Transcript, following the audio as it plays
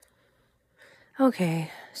Okay,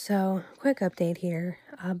 so quick update here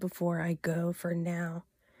before I go for now.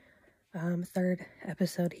 Third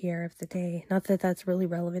episode here of the day. Not that that's really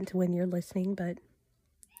relevant to when you're listening,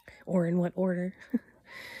 or in what order.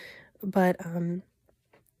 But I'm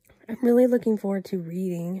really looking forward to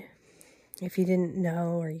reading. If you didn't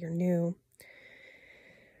know or you're new,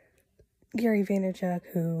 Gary Vaynerchuk,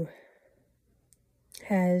 who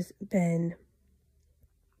has been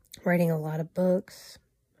writing a lot of books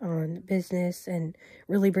on business and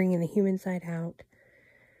really bringing the human side out.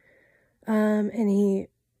 And he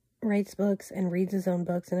writes books and reads his own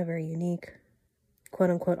books in a very unique,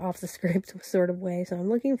 quote-unquote, off-the-script sort of way. So I'm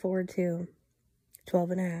looking forward to 12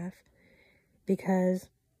 and a half because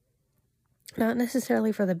not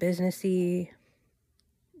necessarily for the businessy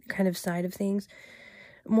kind of side of things,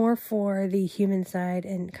 more for the human side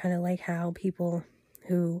and kind of like how people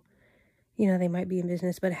who, they might be in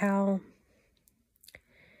business, but how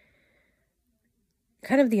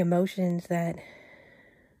kind of the emotions that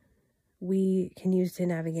we can use to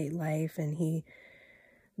navigate life. And he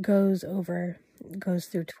goes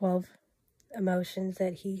through 12 emotions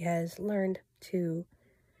that he has learned to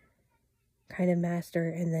kind of master,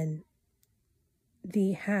 and then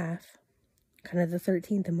the half, kind of the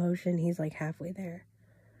 13th emotion, he's like halfway there.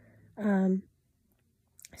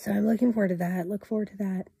 So I'm looking forward to that. Look forward to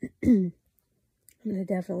that. I'm going to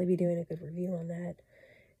definitely be doing a good review on that.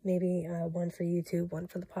 Maybe one for YouTube, one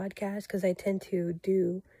for the podcast, because I tend to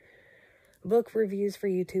do book reviews for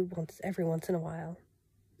YouTube every once in a while.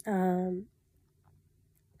 And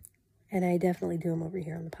I definitely do them over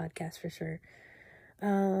here on the podcast for sure.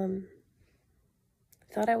 Thought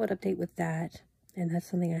I would update with that, and that's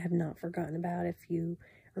something I have not forgotten about if you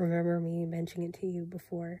remember me mentioning it to you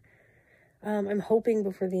before. I'm hoping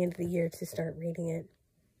before the end of the year to start reading it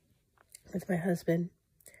with my husband.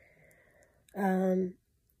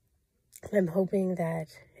 I'm hoping that,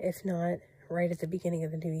 if not, right at the beginning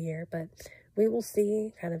of the new year, but we will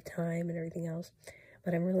see, kind of time and everything else.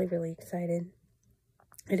 But I'm really, really excited.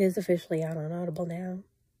 It is officially out on Audible now,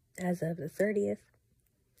 as of the 30th.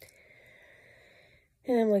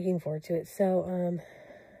 And I'm looking forward to it. So,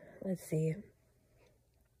 let's see.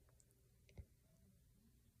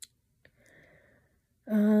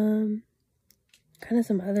 Kind of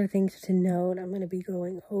some other things to note. I'm going to be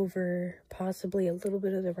going over possibly a little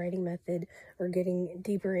bit of the writing method, or getting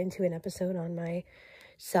deeper into an episode on my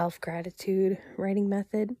self-gratitude writing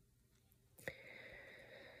method.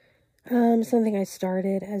 Something I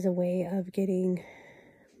started as a way of getting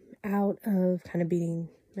out of kind of beating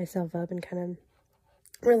myself up and kind of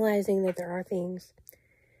realizing that there are things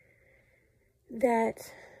that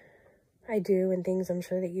I do and things I'm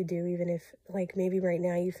sure that you do, even if, like, maybe right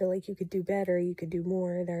now you feel like you could do better, you could do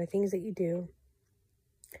more. There are things that you do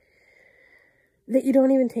that you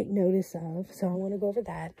don't even take notice of. So I want to go over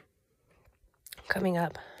that coming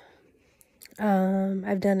up.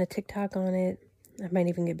 I've done a TikTok on it. I might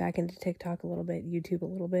even get back into TikTok a little bit, YouTube a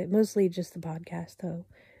little bit, mostly just the podcast though.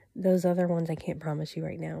 Those other ones I can't promise you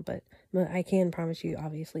right now, but I can promise you,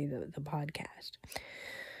 obviously, the podcast.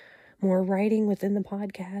 More writing within the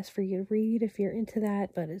podcast for you to read if you're into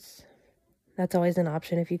that, but that's always an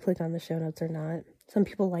option if you click on the show notes or not. Some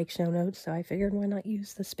people like show notes, so I figured why not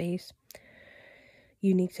use the space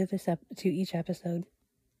unique to to each episode.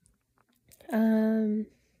 I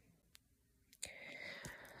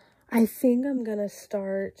think I'm gonna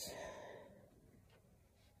start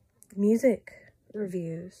music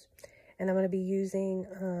reviews, and I'm gonna be using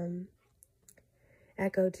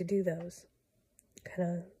Echo to do those kind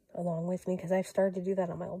of along with me, because I've started to do that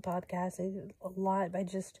on my old podcast. I did a lot by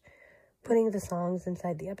just putting the songs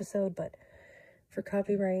inside the episode, but for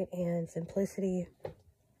copyright and simplicity,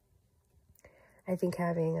 I think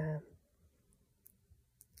having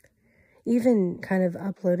even kind of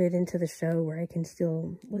uploaded into the show where I can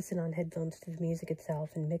still listen on headphones to the music itself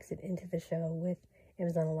and mix it into the show with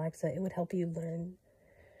Amazon Alexa, it would help you learn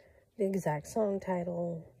the exact song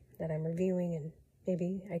title that I'm reviewing, and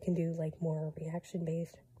maybe I can do like more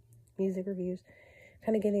reaction-based music reviews,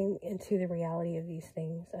 kind of getting into the reality of these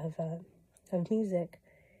things of music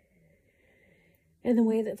and the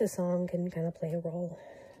way that the song can kind of play a role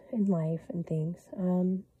in life and things.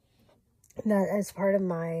 That as part of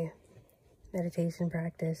my meditation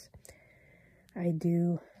practice, I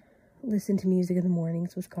do listen to music in the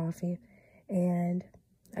mornings with coffee, and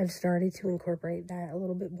I've started to incorporate that a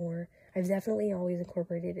little bit more. I've definitely always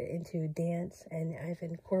incorporated it into dance, and I've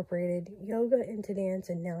incorporated yoga into dance,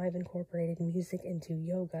 and now I've incorporated music into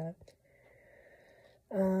yoga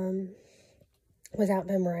without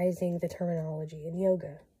memorizing the terminology in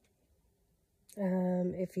yoga.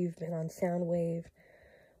 If you've been on Soundwave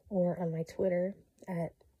or on my Twitter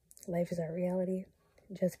at Life Is Art Reality,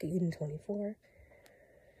 Jessica Eden 24.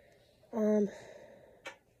 And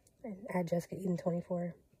at Jessica Eden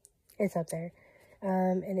 24. It's up there.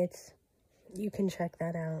 And you can check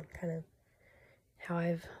that out, kind of how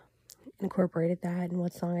I've incorporated that and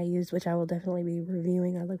what song I used, which I will definitely be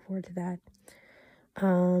reviewing. I look forward to that.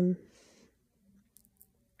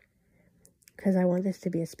 Because I want this to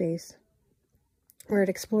be a space where it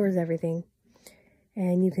explores everything,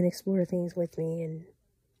 and you can explore things with me, and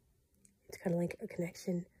it's kind of like a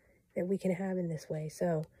connection that we can have in this way.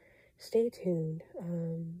 So stay tuned.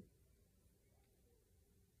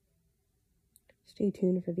 Stay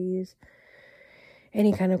tuned for these.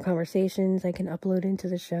 Any kind of conversations I can upload into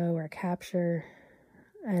the show or capture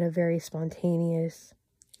at a very spontaneous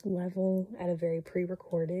level, at a very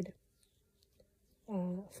pre-recorded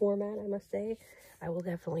format, I must say. I will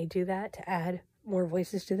definitely do that to add more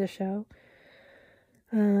voices to the show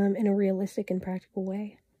in a realistic and practical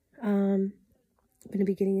way. I'm going to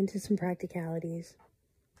be getting into some practicalities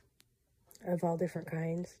of all different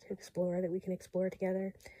kinds to explore, that we can explore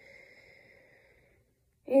together.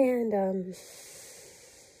 And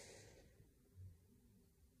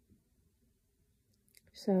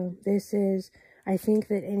so this is, I think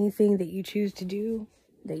that anything that you choose to do,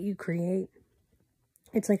 that you create,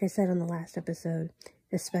 it's like I said on the last episode,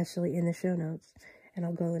 especially in the show notes, and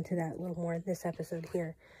I'll go into that a little more in this episode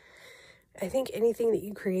here. I think anything that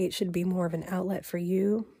you create should be more of an outlet for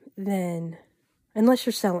you than, unless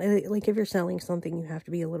you're selling, like if you're selling something, you have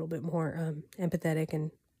to be a little bit more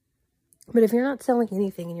empathetic. But if you're not selling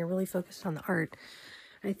anything and you're really focused on the art,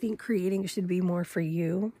 I think creating should be more for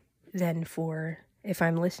you than for, if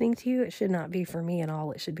I'm listening to you, it should not be for me at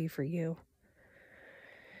all. It should be for you.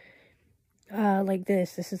 Like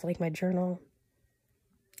this is like my journal.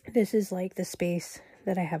 This is like the space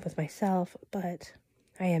that I have with myself, but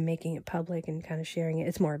I am making it public and kind of sharing it.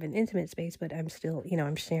 It's more of an intimate space, but I'm still,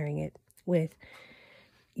 I'm sharing it with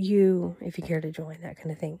you if you care to join, that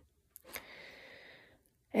kind of thing.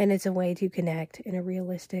 And it's a way to connect in a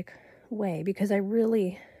realistic way, because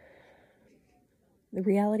the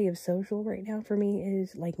reality of social right now for me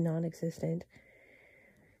is like non-existent.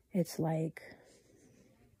 It's like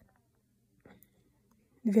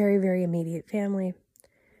very, very immediate family,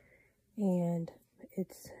 and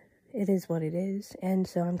it is what it is. And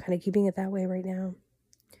so I'm kind of keeping it that way right now.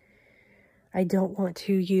 I don't want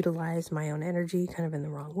to utilize my own energy kind of in the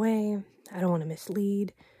wrong way. I don't want to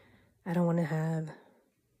mislead. I don't want to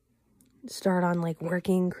start on like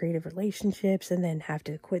working creative relationships and then have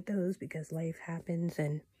to quit those because life happens.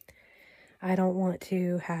 And I don't want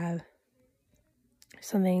to have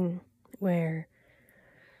something where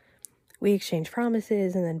we exchange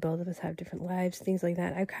promises and then both of us have different lives, things like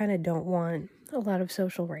that. I kind of don't want a lot of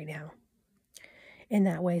social right now in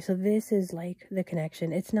that way. So this is like the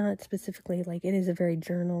connection. It's not specifically like, it is a very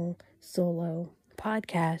journal solo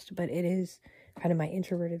podcast, but it is kind of my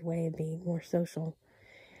introverted way of being more social.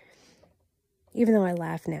 Even though I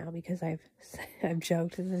laugh now because I've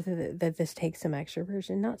joked that this takes some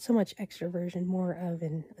extroversion, not so much extroversion, more of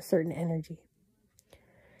a certain energy.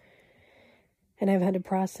 And I've had to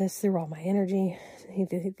process through all my energy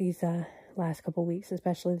these last couple weeks,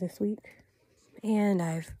 especially this week. And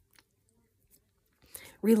I've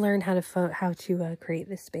relearned how to create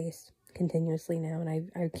this space continuously now, and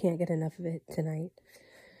I can't get enough of it tonight.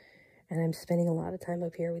 And I'm spending a lot of time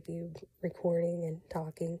up here with you, recording and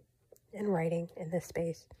talking and writing in this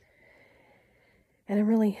space. And I'm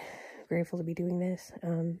really grateful to be doing this.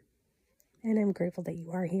 And I'm grateful that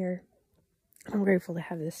you are here. I'm grateful to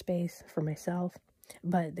have this space for myself.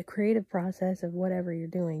 But the creative process of whatever you're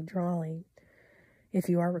doing, drawing, if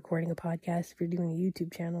you are recording a podcast, if you're doing a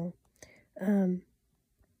YouTube channel,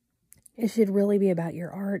 it should really be about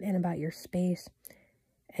your art and about your space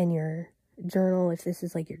and your journal. If this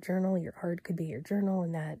is like your journal, your art could be your journal,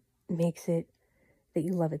 and that makes it that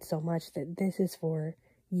you love it so much that this is for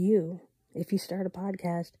you. If you start a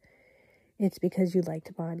podcast, it's because you like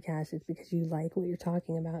to podcast. It's because you like what you're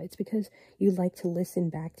talking about. It's because you like to listen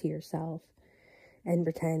back to yourself and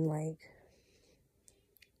pretend like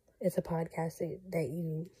it's a podcast that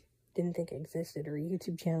you didn't think existed, or a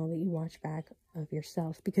YouTube channel that you watch back of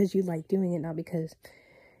yourself because you like doing it, not because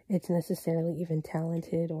it's necessarily even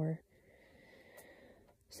talented or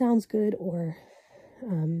sounds good or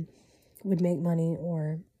would make money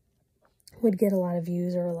or would get a lot of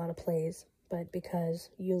views or a lot of plays, but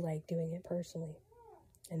because you like doing it personally.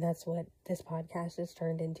 And that's what this podcast has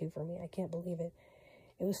turned into for me. I can't believe it.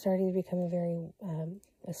 It was starting to become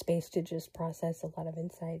a space to just process a lot of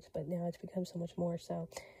insights, but now it's become so much more. So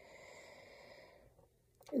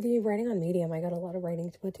the writing on Medium, I got a lot of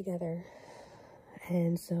writing to put together.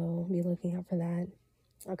 And so be looking out for that.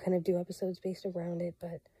 I'll kind of do episodes based around it,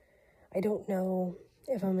 but I don't know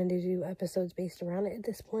if I'm going to do episodes based around it at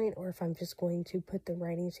this point, or if I'm just going to put the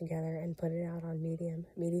writing together and put it out on Medium,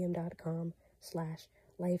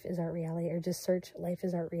 medium.com/lifeisartreality, or just search Life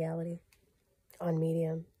is Art Reality on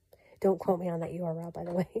Medium. Don't quote me on that URL, by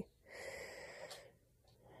the way.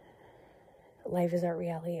 Life is Art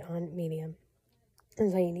Reality on Medium.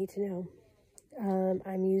 That's all you need to know.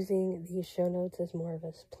 I'm using these show notes as more of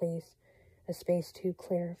a space to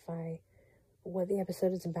clarify what the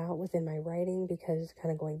episode is about within my writing, because it's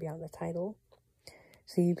kind of going beyond the title.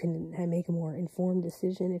 So you can make a more informed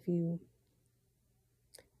decision if you're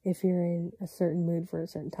in a certain mood for a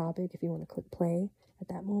certain topic. If you want to click play at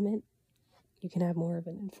that moment, you can have more of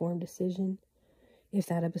an informed decision if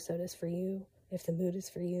that episode is for you, if the mood is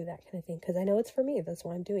for you, that kind of thing. Because I know it's for me, that's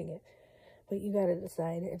why I'm doing it. But you got to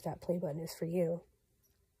decide if that play button is for you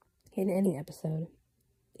in any episode,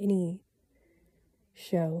 any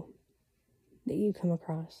show that you come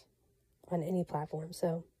across on any platform.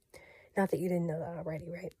 So, not that you didn't know that already,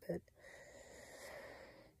 right? But,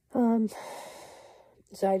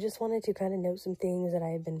 so I just wanted to kind of note some things that I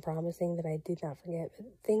have been promising that I did not forget, but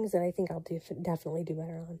things that I think I'll definitely do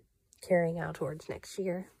better on carrying out towards next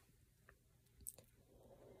year.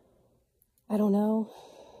 I don't know.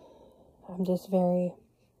 I'm just very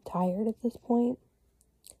tired at this point.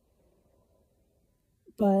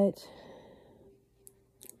 But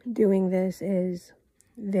doing this is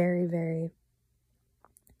very, very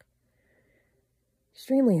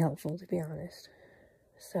extremely helpful, to be honest.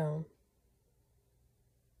 So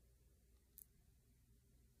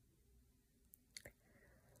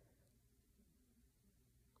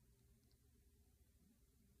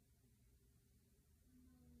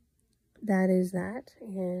that is that,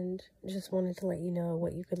 and just wanted to let you know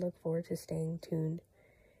what you could look forward to staying tuned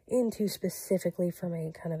into, specifically from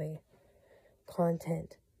a kind of a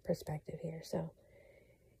content perspective here. So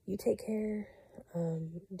you take care,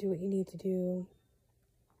 do what you need to do,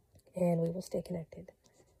 and we will stay connected.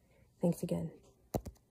 Thanks again.